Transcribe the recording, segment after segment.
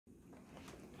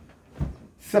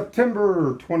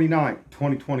September 29th,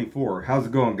 2024. How's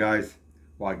it going, guys?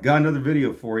 Well, I got another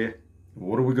video for you.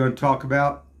 What are we going to talk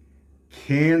about?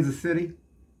 Kansas City,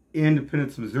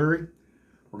 Independence, Missouri.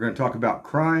 We're going to talk about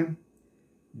crime,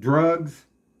 drugs,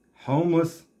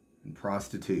 homeless, and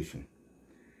prostitution.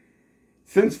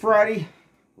 Since Friday,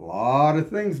 a lot of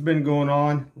things been going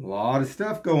on. A lot of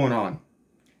stuff going on.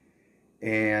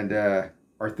 And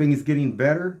are things getting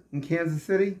better in Kansas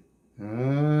City?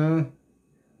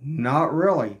 Not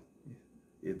really.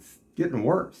 It's getting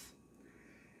worse.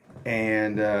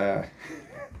 And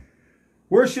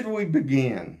where should we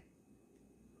begin?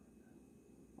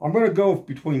 I'm going to go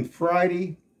between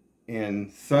Friday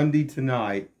and Sunday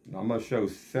tonight. I'm going to show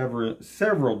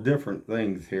several different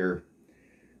things here.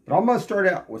 But I'm going to start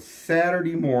out with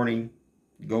Saturday morning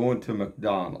going to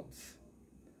McDonald's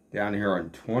down here on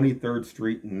 23rd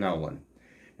Street in Nolan.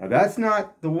 Now, that's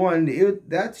not the one,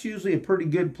 that's usually a pretty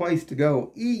good place to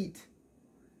go eat,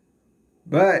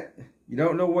 but you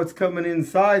don't know what's coming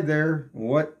inside there,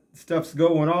 what stuff's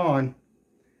going on.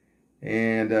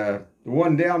 And the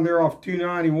one down there off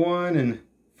 291 and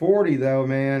 40, though,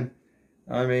 man,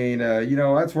 I mean, you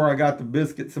know, that's where I got the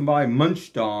biscuit somebody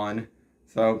munched on,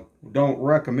 so don't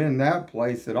recommend that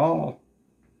place at all.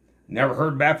 Never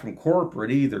heard back from corporate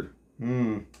either.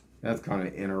 That's kind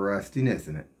of interesting,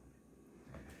 isn't it?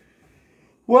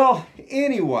 Well,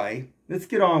 anyway, let's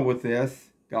get on with this.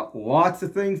 Got lots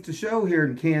of things to show here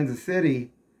in Kansas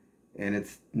City, and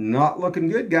it's not looking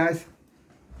good, guys.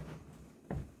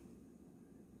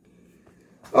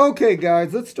 Okay,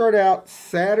 guys, let's start out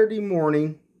Saturday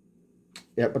morning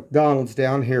at McDonald's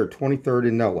down here, 23rd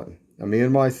in Nolan. Now, me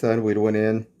and my son, we went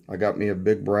in. I got me a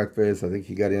big breakfast. I think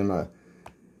he got him a,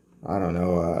 I don't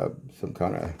know, some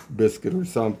kind of biscuit or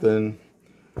something.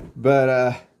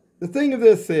 But the thing of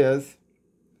this is,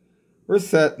 we're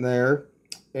sitting there,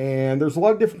 and there's a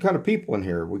lot of different kind of people in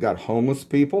here. We got homeless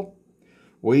people.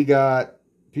 We got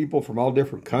people from all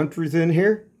different countries in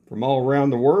here, from all around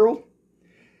the world.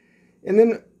 And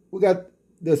then we got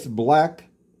this black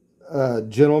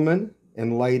gentleman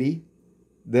and lady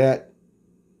that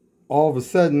all of a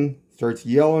sudden starts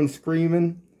yelling,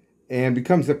 screaming, and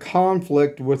becomes a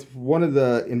conflict with one of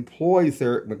the employees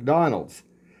there at McDonald's.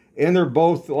 And they're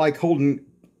both like holding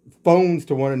phones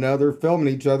to one another,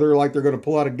 filming each other like they're going to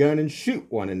pull out a gun and shoot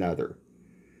one another.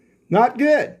 Not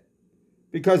good.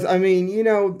 Because, I mean, you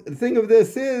know, the thing of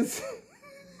this is,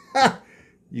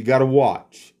 you got to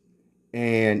watch.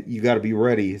 And you got to be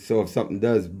ready. So if something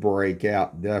does break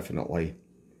out, definitely.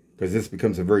 Because this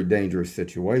becomes a very dangerous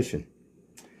situation.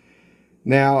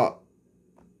 Now,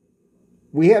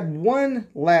 we had one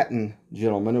Latin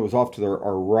gentleman who was off to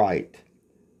our right.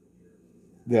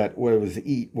 That was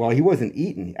well, he wasn't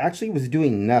eating. Actually, he was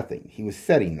doing nothing. He was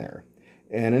sitting there.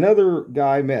 And another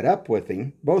guy met up with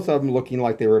him, both of them looking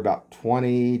like they were about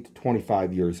 20 to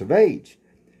 25 years of age.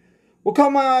 What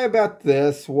caught my eye about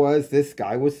this was this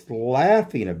guy was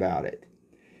laughing about it.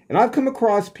 And I've come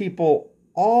across people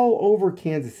all over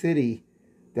Kansas City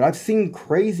that I've seen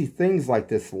crazy things like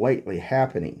this lately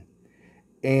happening.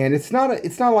 And it's not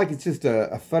like it's just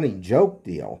a funny joke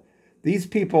deal. These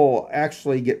people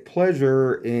actually get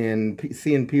pleasure in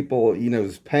seeing people, you know,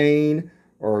 pain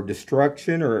or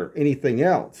destruction or anything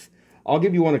else. I'll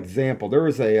give you one example. There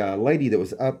was a lady that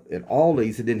was up at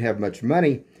Aldi's that didn't have much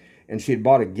money, and she had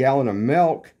bought a gallon of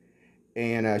milk,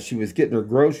 and she was getting her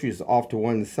groceries off to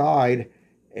one side,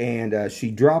 and she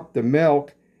dropped the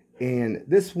milk, and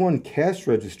this one cash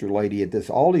register lady at this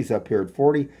Aldi's up here at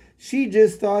 40, she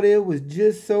just thought it was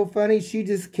just so funny. She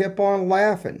just kept on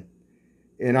laughing.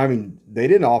 And I mean, they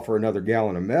didn't offer another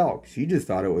gallon of milk. She just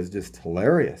thought it was just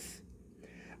hilarious.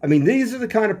 I mean, these are the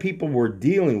kind of people we're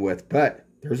dealing with, but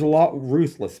there's a lot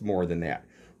ruthless more than that.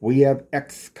 We have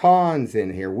ex-cons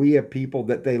in here. We have people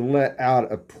that they let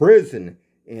out of prison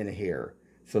in here.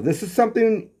 So this is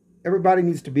something everybody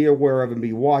needs to be aware of and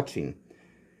be watching.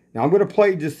 Now, I'm going to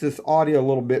play just this audio a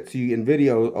little bit, and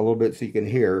video a little bit so you can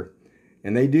hear.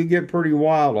 And they do get pretty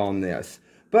wild on this.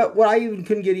 But what I even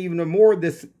couldn't get even more,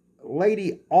 this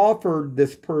lady offered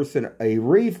this person a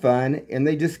refund, and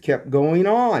they just kept going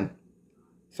on.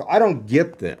 So I don't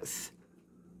get this.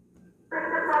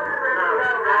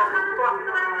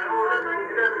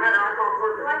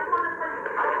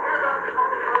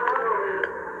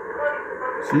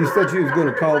 She said she was going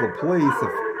to call the police.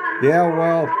 Yeah,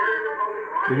 well,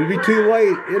 it would be too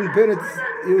late. Independence,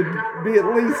 it would be at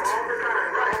least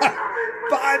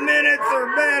 5 minutes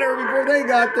or better before they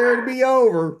got there to be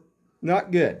over.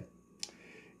 Not good.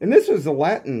 And this was a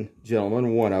Latin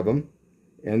gentleman, one of them.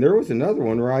 And there was another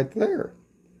one right there.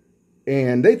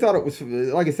 And they thought it was,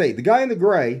 like I say, the guy in the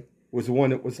gray was the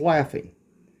one that was laughing.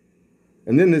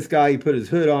 And then this guy, he put his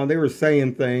hood on. They were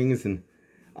saying things, and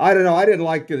I don't know. I didn't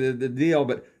like the deal,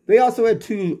 but they also had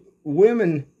two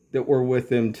women that were with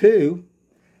them too.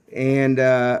 And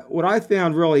what I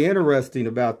found really interesting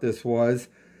about this was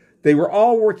they were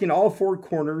all working all four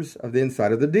corners of the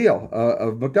inside of the deal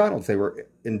of McDonald's. They were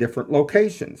in different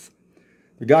locations.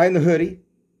 The guy in the hoodie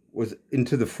was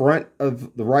into the front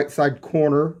of the right side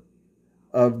corner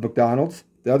of McDonald's.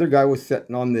 The other guy was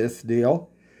sitting on this deal.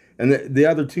 And the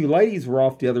other two ladies were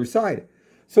off the other side.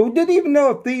 So we didn't even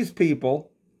know if these people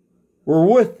were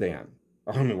with them.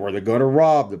 I mean, were they going to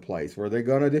rob the place? Were they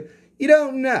going to do... You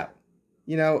don't know.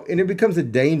 You know, and it becomes a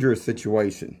dangerous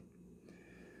situation.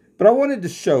 But I wanted to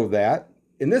show that.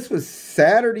 And this was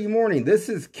Saturday morning. This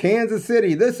is Kansas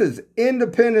City. This is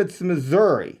Independence,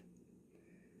 Missouri.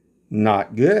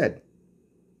 Not good.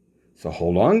 So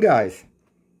hold on, guys.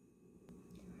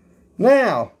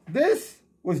 Now, this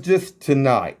was just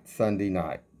tonight, Sunday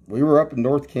night. We were up in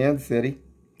North Kansas City.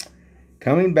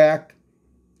 Coming back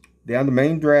down the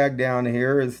main drag down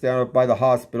here is down up by the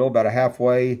hospital, about a half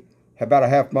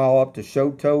mile up to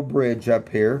Choteau Bridge up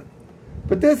here.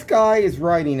 But this guy is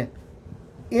riding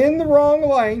in the wrong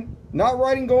lane, not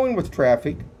riding going with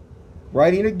traffic,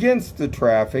 riding against the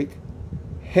traffic,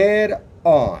 head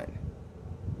on.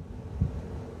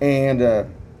 And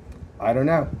I don't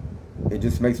know. It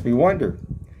just makes me wonder.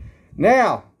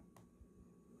 Now,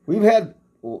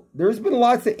 there's been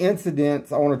lots of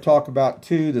incidents I want to talk about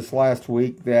too this last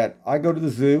week that I go to the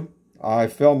zoo. I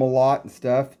film a lot and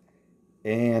stuff.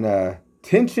 And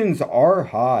tensions are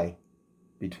high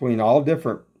between all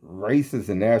different races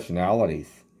and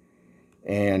nationalities.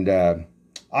 And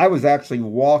I was actually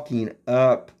walking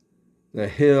up the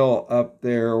hill up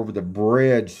there over the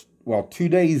bridge. Well, 2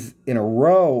 days in a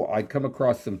row, I come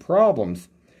across some problems.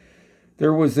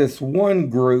 There was this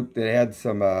one group that had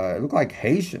some, it looked like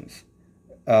Haitians,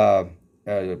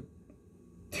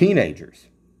 teenagers.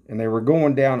 And they were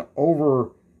going down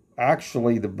over,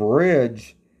 actually, the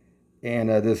bridge. And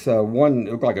this one,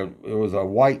 it looked like it was a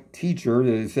white teacher.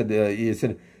 He said,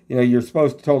 you know, you're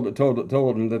supposed to told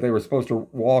them that they were supposed to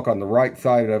walk on the right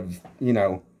side of, you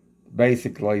know,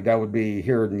 basically that would be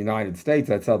here in the United States.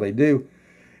 That's how they do.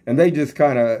 And they just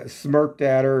kind of smirked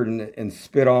at her and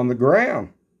spit on the ground.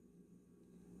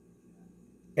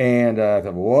 And I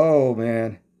thought, whoa,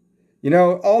 man. You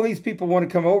know, all these people want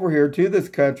to come over here to this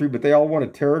country, but they all want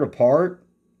to tear it apart.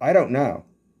 I don't know.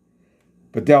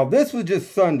 But now this was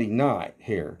just Sunday night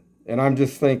here. And I'm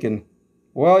just thinking,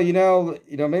 well, you know,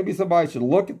 maybe somebody should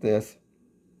look at this.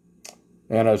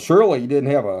 And surely you didn't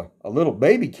have a little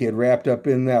baby kid wrapped up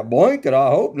in that blanket. I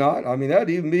hope not. I mean, that'd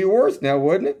even be worse now,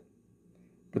 wouldn't it?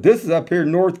 But this is up here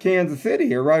in North Kansas City,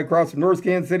 here right across from North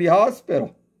Kansas City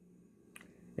Hospital.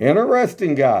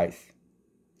 Interesting, guys.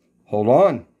 Hold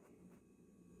on.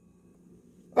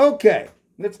 Okay,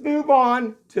 let's move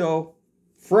on till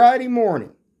Friday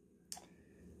morning.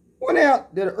 Went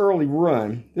out, did an early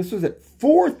run. This was at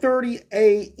 4:30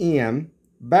 a.m.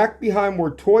 back behind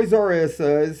where Toys R Us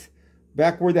is,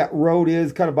 back where that road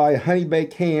is, kind of by Honey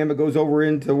Baked Ham. It goes over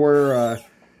into where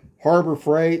Harbor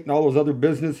Freight and all those other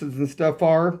businesses and stuff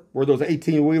are, where those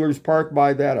 18-wheelers park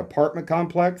by that apartment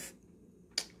complex.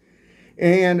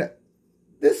 And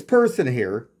this person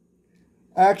here,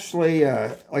 actually,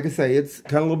 like I say, it's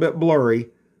kind of a little bit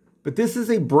blurry, but this is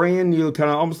a brand new,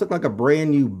 kind of almost looked like a brand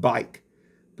new bike.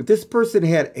 But this person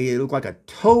had it looked like a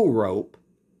tow rope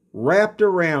wrapped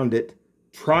around it,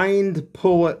 trying to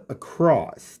pull it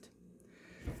across.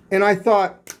 And I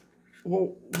thought,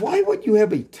 well, why would you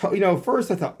have a tow? You know, first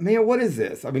I thought, man, what is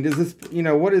this? I mean, does this, you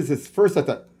know, what is this? First I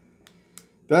thought,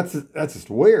 that's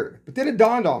just weird. But then it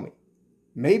dawned on me.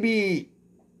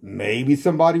 Maybe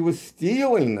somebody was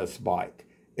stealing this bike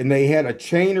and they had a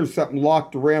chain or something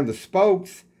locked around the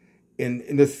spokes and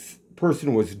this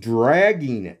person was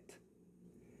dragging it.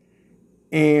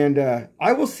 And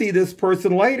I will see this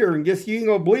person later, and guess you ain't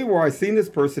gonna believe where I seen this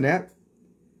person at.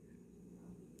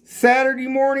 Saturday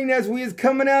morning as we is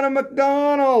coming out of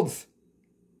McDonald's.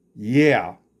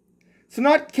 Yeah. So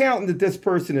not counting that this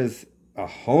person is a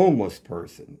homeless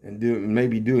person and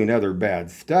maybe doing other bad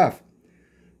stuff.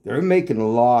 They're making a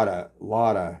lot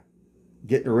of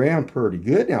getting around pretty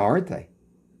good now, aren't they?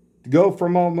 To go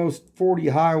from almost 40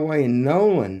 highway in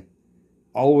Nolan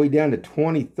all the way down to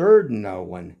 23rd in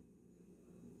Nolan,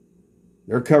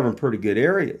 they're covering pretty good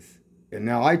areas. And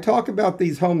now I talk about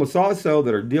these homeless also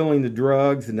that are dealing the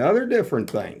drugs and other different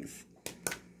things.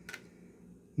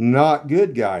 Not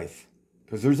good, guys.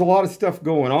 Because there's a lot of stuff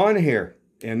going on here.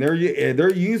 And they're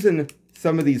using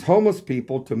some of these homeless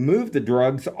people to move the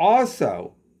drugs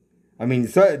also. I mean,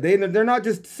 so they're not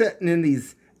just sitting in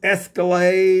these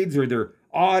Escalades or they're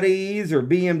Audis or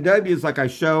BMWs like I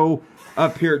show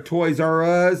up here at Toys R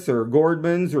Us or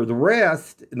Gordman's or the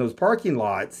rest in those parking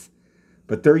lots.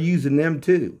 But they're using them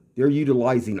too. They're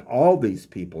utilizing all these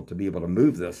people to be able to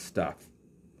move this stuff.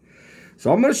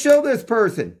 So I'm going to show this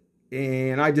person.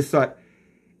 And I just thought,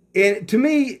 and to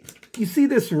me, you see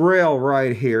this rail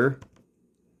right here.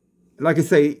 Like I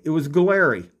say, it was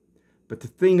glary. But the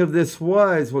thing of this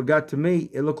was, what got to me,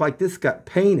 it looked like this got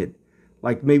painted.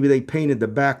 Like maybe they painted the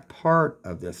back part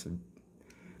of this.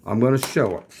 I'm going to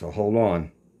show it, so hold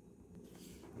on.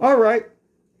 All right.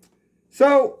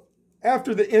 So,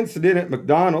 after the incident at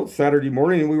McDonald's Saturday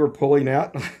morning, and we were pulling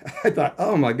out, I thought,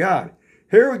 oh my God,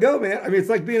 here we go, man. I mean, it's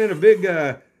like being in a big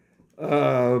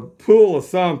pool of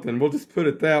something. We'll just put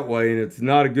it that way, and it's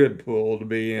not a good pool to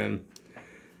be in.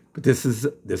 But this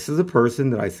is a person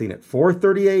that I seen at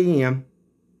 4:30 a.m.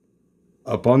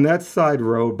 up on that side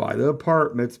road by the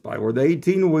apartments, by where the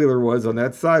 18-wheeler was on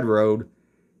that side road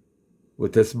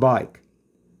with this bike.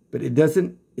 But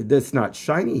it's not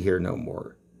shiny here no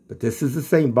more. But this is the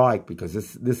same bike because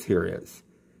this here is.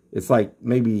 It's like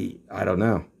maybe, I don't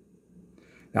know.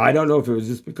 Now, I don't know if it was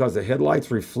just because the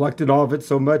headlights reflected off it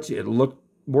so much it looked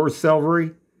more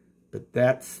silvery. But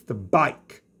that's the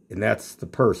bike, and that's the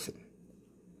person.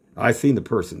 I seen the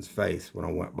person's face when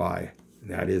I went by, and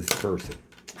that is the person.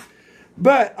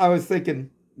 But I was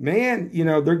thinking, man, you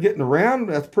know, they're getting around.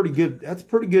 That's pretty good. That's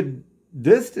pretty good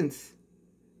distance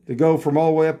to go from all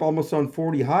the way up almost on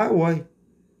 40 highway,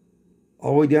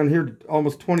 all the way down here,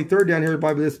 almost 23rd down here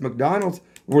by this McDonald's,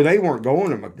 where they weren't going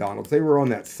to McDonald's. They were on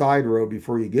that side road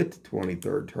before you get to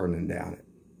 23rd turning down it.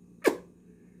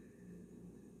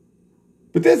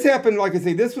 But this happened, like I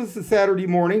say, this was the Saturday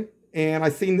morning, and I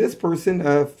seen this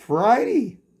person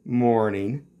Friday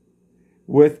morning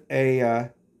with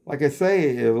a, like I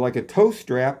say, like a tow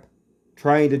strap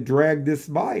trying to drag this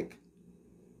bike.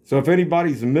 So if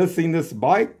anybody's missing this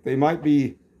bike, they might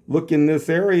be looking in this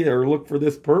area or look for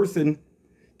this person,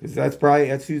 because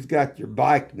that's who's got your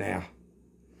bike now.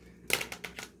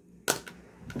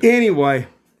 Anyway,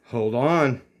 hold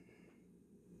on.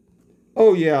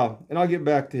 Oh yeah, and I'll get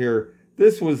back to here.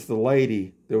 This was the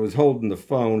lady that was holding the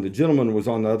phone. The gentleman was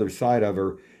on the other side of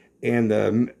her,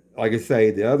 and like I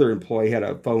say, the other employee had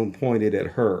a phone pointed at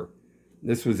her.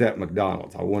 This was at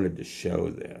McDonald's. I wanted to show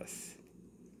this.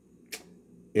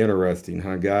 Interesting,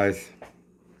 huh, guys?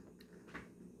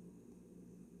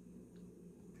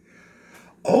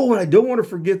 Oh, and I don't want to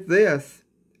forget this.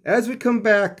 As we come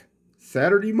back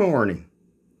Saturday morning,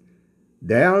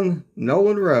 down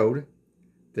Nolan Road,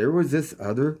 there was this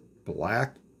other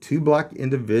two black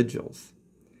individuals.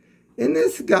 And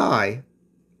this guy,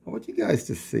 I want you guys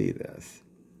to see this.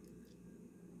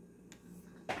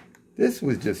 This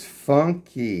was just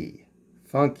funky.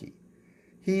 Funky.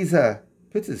 He's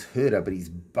puts his hood up and he's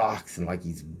boxing like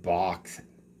he's boxing.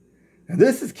 Now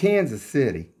this is Kansas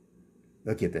City.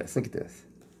 Look at this. Look at this.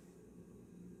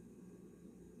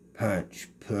 Punch,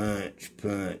 punch,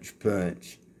 punch,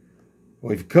 punch.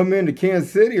 Well, if you come into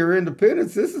Kansas City or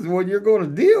Independence, this is what you're going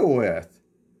to deal with.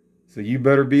 So you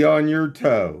better be on your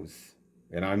toes.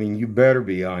 And I mean, you better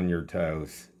be on your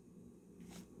toes.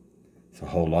 So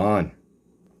hold on.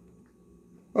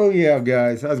 Oh yeah,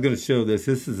 guys, I was going to show this.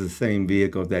 This is the same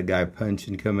vehicle that guy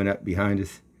punching coming up behind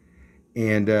us.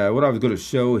 And what I was going to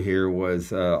show here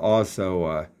was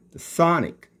also the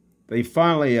Sonic. They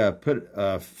finally put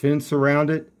a fence around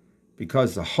it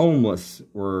because the homeless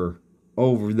were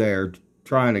over there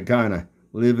trying to kind of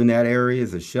live in that area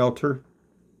as a shelter.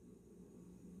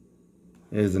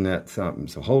 Isn't that something?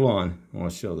 So hold on. I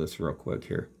want to show this real quick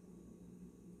here.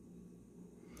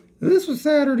 This was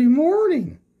Saturday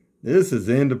morning. This is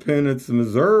Independence,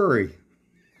 Missouri.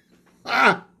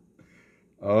 Ah!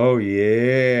 Oh,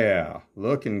 yeah.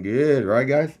 Looking good, right,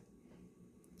 guys?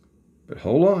 But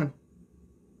hold on.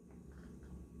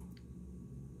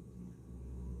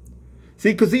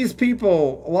 See, because these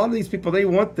people, a lot of these people, they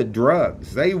want the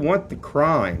drugs. They want the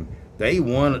crime. They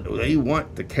want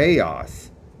the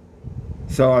chaos.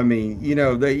 So, I mean, you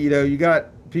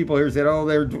got people here saying, oh,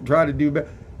 they're trying to do better.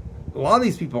 A lot of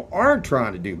these people aren't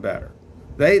trying to do better.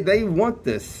 They want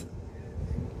this,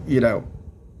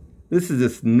 this is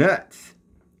just nuts.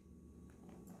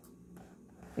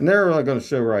 And they're going to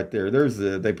show right there.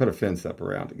 They put a fence up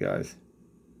around it, guys.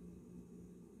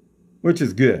 Which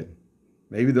is good.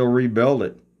 Maybe they'll rebuild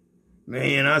it.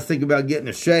 Man, I was thinking about getting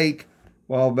a shake a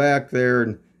while back there.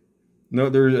 And no,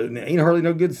 there ain't hardly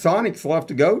no good Sonics left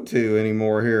to go to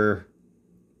anymore here.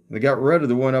 They got rid of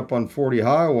the one up on 40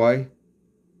 Highway.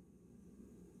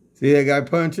 See that guy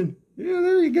punching? Yeah,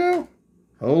 there you go.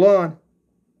 Hold on.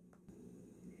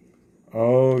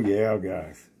 Oh, yeah,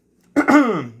 guys.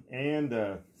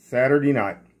 And Saturday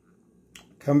night.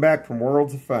 Come back from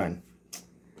Worlds of Fun.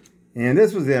 And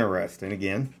this was interesting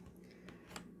again.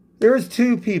 There's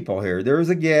two people here. There was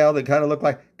a gal that kind of looked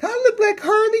like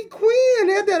Harley Quinn.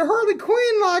 Had that Harley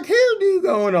Quinn-like hairdo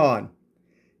going on.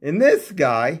 And this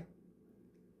guy,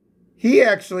 he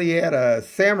actually had a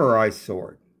samurai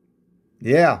sword.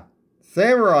 Yeah,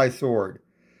 samurai sword.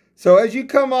 So as you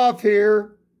come off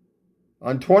here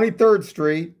on 23rd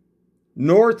Street,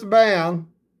 northbound,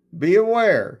 be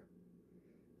aware.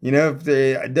 You know,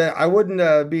 I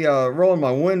wouldn't be rolling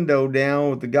my window down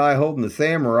with the guy holding the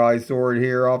samurai sword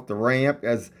here off the ramp.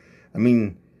 As, I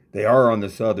mean, they are on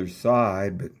this other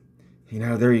side, but, you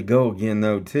know, there you go again,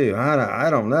 though, too.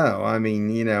 I don't know. I mean,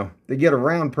 you know, they get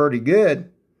around pretty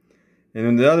good. And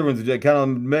then the other ones kind of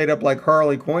made up like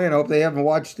Harley Quinn. I hope they haven't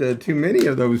watched too many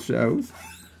of those shows.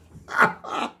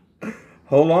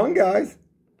 Hold on, guys.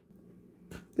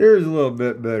 There's a little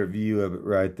bit better view of it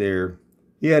right there.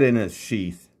 He had it in a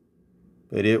sheath.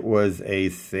 But it was a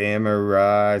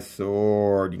samurai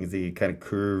sword. You can see it kind of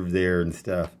curved there and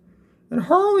stuff. And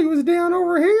Harley was down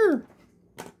over here.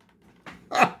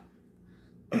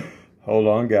 Hold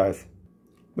on, guys.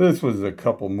 This was a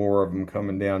couple more of them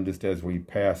coming down just as we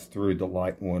passed through. The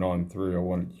light went on through. I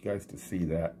wanted you guys to see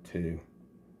that too.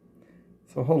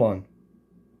 So hold on.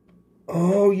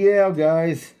 Oh yeah,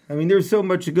 guys. I mean, there's so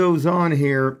much that goes on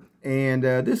here. And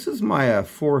this is my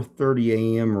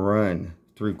 4:30 a.m. run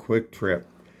through Quick Trip.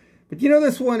 But you know,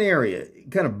 this one area, it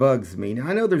kind of bugs me. Now,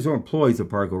 I know there's no employees that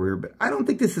park over here, but I don't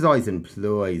think this is always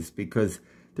employees because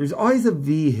there's always a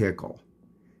vehicle.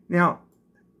 Now,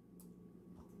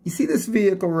 you see this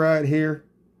vehicle right here?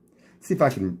 See if I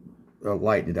can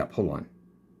lighten it up. Hold on.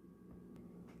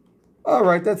 All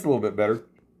right, that's a little bit better.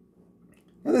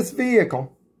 Now, this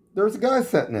vehicle, there's a guy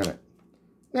sitting in it.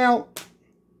 Now,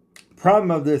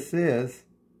 problem of this is,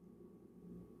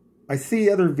 I see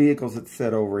other vehicles that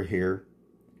sit over here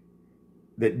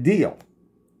that deal.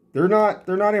 They're not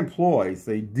employees.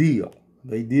 They deal.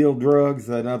 They deal drugs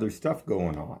and other stuff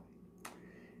going on.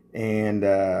 And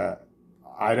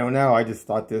I don't know. I just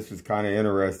thought this was kind of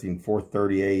interesting.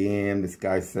 4:30 a.m. This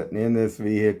guy's sitting in this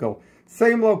vehicle.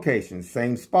 Same location,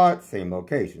 same spot, same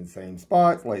location, same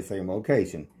spot, same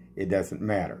location. It doesn't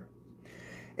matter.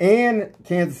 And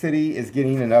Kansas City is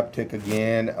getting an uptick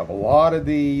again of a lot of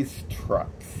these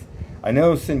trucks. I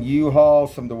know some U-Haul,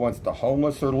 some of the ones the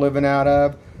homeless are living out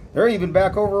of. They're even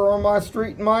back over on my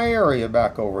street in my area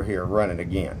back over here running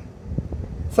again.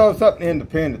 So something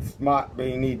independents might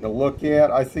be needing to look at.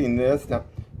 I seen this. Now,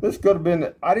 this could have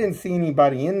been, I didn't see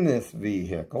anybody in this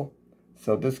vehicle.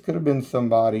 So this could have been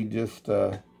somebody just,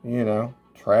 you know,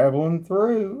 traveling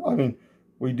through. I mean,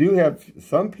 we do have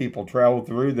some people travel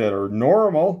through that are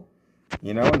normal,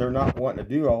 you know, and they're not wanting to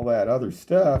do all that other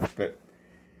stuff. But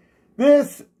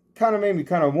this kind of made me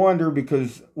kind of wonder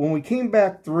because when we came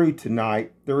back through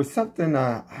tonight, there was something,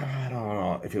 I don't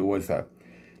know if it was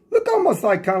looked almost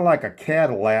like kind of like a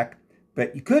Cadillac,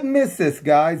 but you couldn't miss this,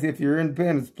 guys, if you're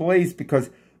Independence Police because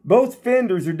both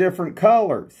fenders are different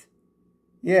colors.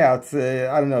 Yeah, it's,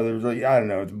 I don't know, I don't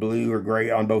know, it's blue or gray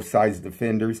on both sides of the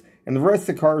fenders. And the rest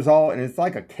of the cars all, and it's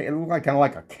like it looked like kind of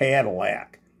like a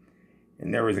Cadillac.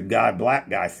 And there was a guy, black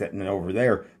guy sitting over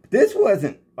there. But this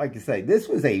wasn't, like you say, this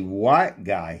was a white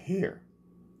guy here.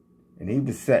 And he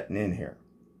was sitting in here.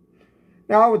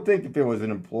 Now, I would think if it was an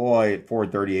employee at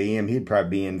 4:30 a.m., he'd probably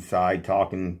be inside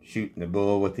talking, shooting the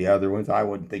bull with the other ones. I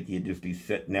wouldn't think he'd just be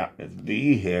sitting out in his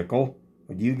vehicle.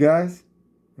 Would you guys?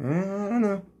 I don't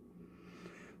know.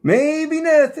 Maybe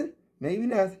nothing. Maybe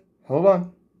nothing. Hold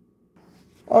on.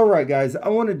 All right, guys. I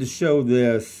wanted to show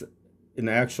this in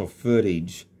actual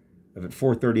footage of at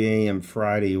 4:30 a.m.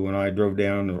 Friday when I drove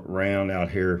down around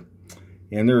out here.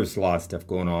 And there's a lot of stuff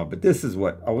going on. But this is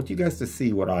what, I want you guys to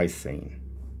see what I seen.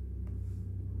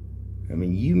 I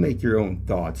mean, you make your own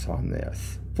thoughts on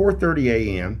this. 4:30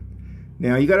 a.m.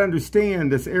 Now, you got to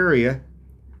understand this area.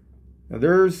 Now,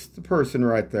 there's the person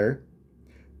right there.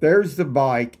 There's the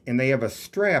bike, and they have a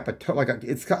strap,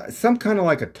 it's got some kind of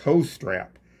like a tow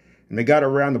strap. And they got it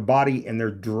around the body, and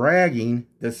they're dragging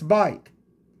this bike.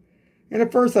 And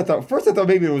at first I thought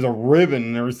maybe it was a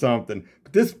ribbon or something.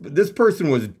 But this person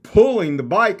was pulling the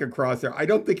bike across there. I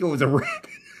don't think it was a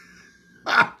ribbon.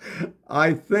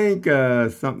 I think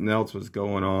something else was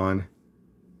going on.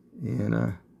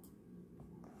 And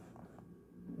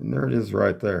there it is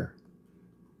right there.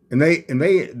 And they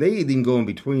even go in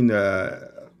between the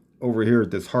over here at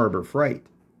this Harbor Freight.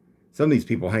 Some of these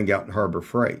people hang out in Harbor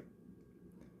Freight.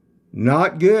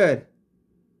 Not good.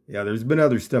 Yeah, there's been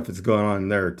other stuff that's going on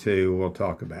there too we'll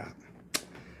talk about.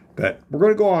 But we're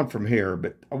going to go on from here,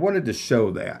 but I wanted to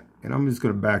show that. And I'm just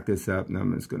going to back this up and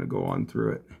I'm just going to go on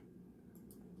through it.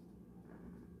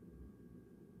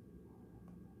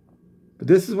 But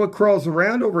this is what crawls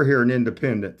around over here in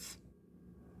Independence.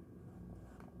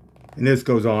 And this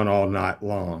goes on all night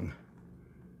long.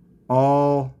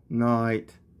 All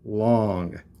night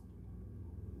long.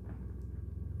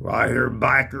 Well, I hear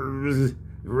bikers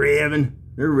revving.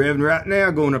 They're revving right now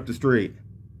going up the street.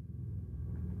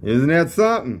 Isn't that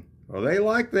something? Well, they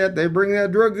like that. They bring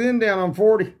that drugs in down on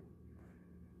 40.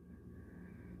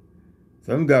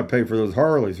 Some got to pay for those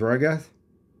Harleys, right, guys?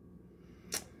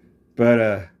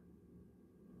 But,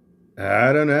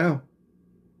 I don't know.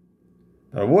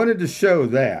 I wanted to show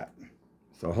that.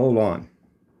 So, hold on.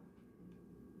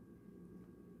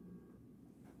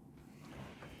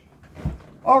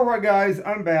 All right, guys,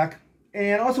 I'm back.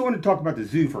 And I also want to talk about the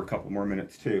zoo for a couple more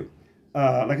minutes, too.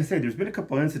 Like I said, there's been a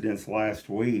couple incidents last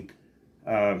week.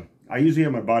 I usually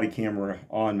have my body camera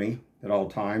on me at all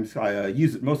times. I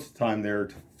use it most of the time there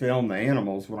to film the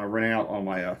animals when I run out on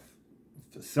my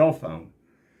cell phone.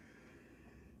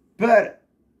 But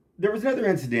there was another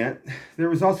incident. There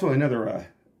was also another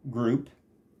group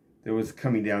that was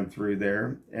coming down through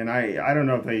there. And I don't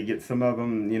know if they get some of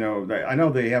them, you know, I know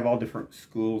they have all different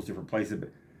schools, different places,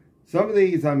 but some of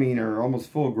these, I mean, are almost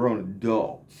full-grown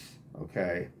adults,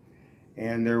 okay?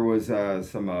 And there was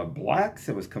some blacks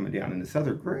that was coming down in this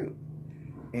other group.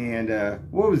 And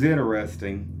what was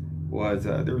interesting was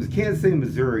there was a Kansas City,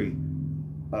 Missouri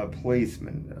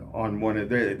policeman on one of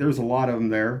there's a lot of them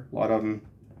there. A lot of them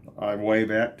I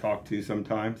wave at, talk to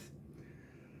sometimes.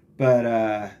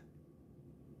 But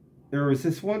there was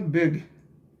this one big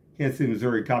Kansas City,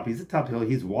 Missouri cop. He's at the top of the hill.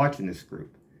 He's watching this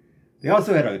group. They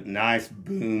also had a nice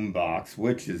boom box,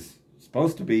 which is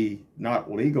supposed to be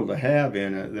not legal to have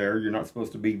in it there. You're not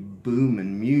supposed to be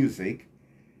booming music.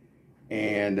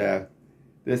 And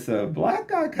this black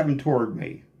guy coming toward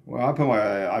me. Well,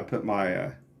 I put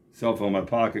my cell phone in my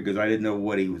pocket because I didn't know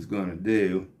what he was going to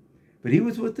do. But he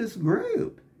was with this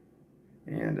group.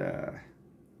 And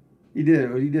he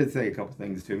did say a couple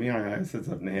things to me. I said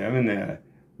something to him, and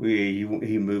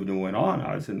he moved and went on.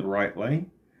 I was in the right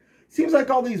lane. Seems like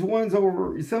all these ones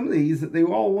over, some of these, they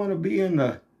all want to be in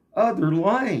the other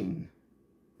lane.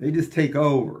 They just take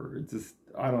over. It's just,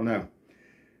 I don't know.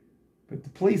 But the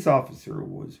police officer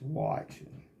was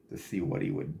watching to see what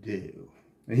he would do.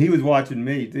 And he was watching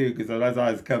me too, because as I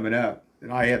was coming up,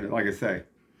 and I had it, like I say.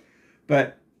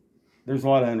 But there's a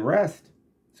lot of unrest.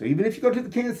 So even if you go to the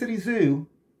Kansas City Zoo,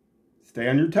 stay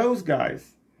on your toes,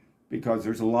 guys, because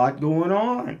there's a lot going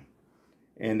on.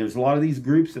 And there's a lot of these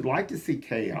groups that like to see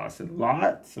chaos and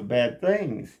lots of bad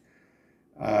things.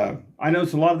 I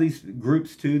notice a lot of these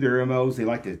groups, too, their MOs, they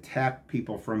like to attack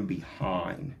people from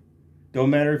behind. Don't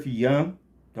matter if you're young.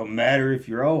 Don't matter if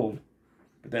you're old.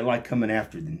 But they like coming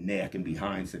after the neck and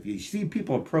behind. So if you see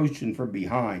people approaching from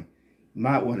behind, you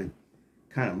might want to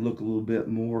kind of look a little bit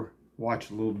more,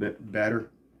 watch a little bit better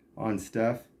on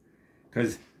stuff.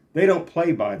 Because they don't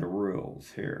play by the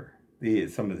rules here.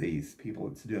 Some of these people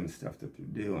that's doing the stuff that they're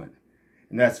doing.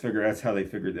 And that's how they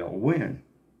figure they'll win.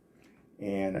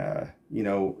 And, you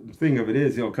know, the thing of it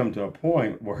is, it'll come to a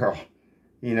point where,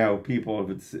 you know, people, if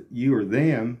it's you or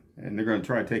them, and they're going to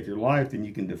try to take your life, then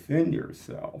you can defend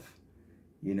yourself,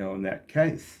 you know, in that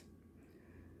case.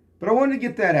 But I wanted to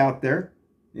get that out there.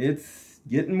 It's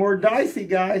getting more dicey,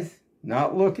 guys.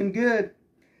 Not looking good.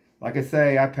 Like I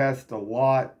say, I passed a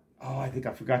lot. Oh, I think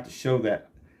I forgot to show that.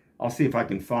 I'll see if I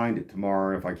can find it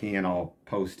tomorrow. If I can, I'll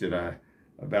post it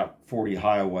about 40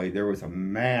 Highway. There was a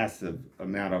massive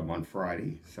amount of them on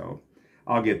Friday. So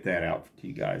I'll get that out to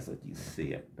you guys, let you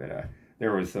see it. But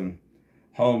there were some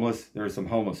homeless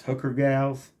hooker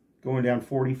gals going down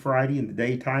 40 Friday in the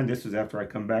daytime. This was after I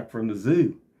come back from the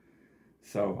zoo.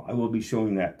 So I will be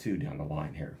showing that too down the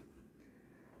line here.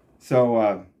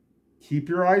 So keep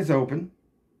your eyes open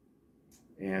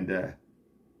and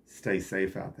stay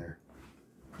safe out there.